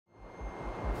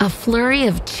a flurry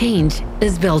of change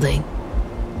is building.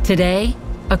 Today,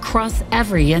 across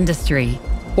every industry,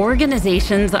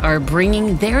 organizations are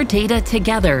bringing their data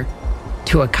together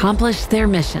to accomplish their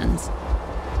missions.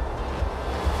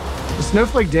 The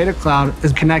Snowflake Data Cloud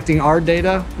is connecting our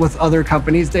data with other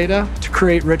companies' data to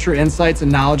create richer insights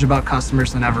and knowledge about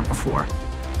customers than ever before.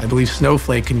 I believe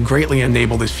Snowflake can greatly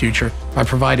enable this future by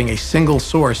providing a single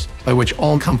source by which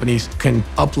all companies can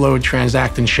upload,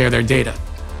 transact, and share their data.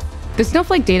 The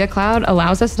Snowflake Data Cloud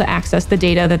allows us to access the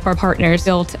data that our partners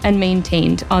built and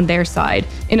maintained on their side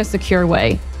in a secure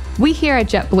way. We here at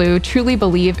JetBlue truly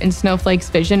believe in Snowflake's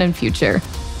vision and future.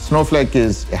 Snowflake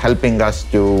is helping us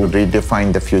to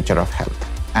redefine the future of health.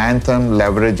 Anthem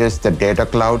leverages the data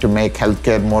cloud to make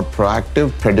healthcare more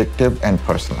proactive, predictive, and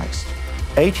personalized.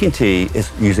 AT&T is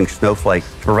using Snowflake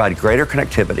to provide greater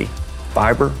connectivity,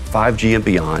 fiber, 5G, and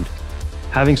beyond.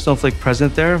 Having Snowflake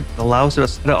present there allows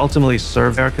us to ultimately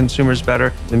serve our consumers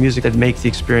better, the music that makes the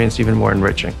experience even more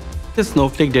enriching. The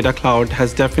Snowflake Data Cloud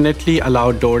has definitely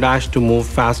allowed DoorDash to move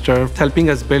faster, helping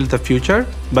us build the future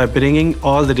by bringing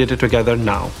all the data together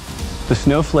now. The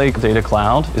Snowflake Data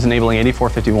Cloud is enabling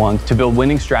 8451 to build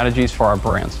winning strategies for our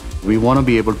brands. We want to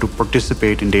be able to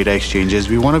participate in data exchanges.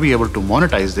 We want to be able to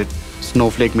monetize it.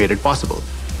 Snowflake made it possible.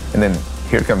 And then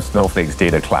here comes Snowflake's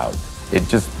Data Cloud. It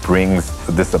just brings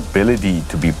this ability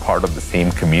to be part of the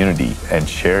same community and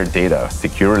share data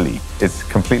securely. It's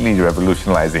completely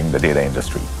revolutionizing the data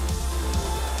industry.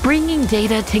 Bringing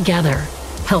data together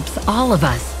helps all of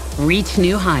us reach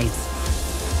new heights.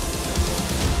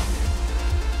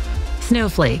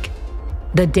 Snowflake,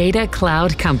 the data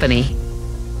cloud company.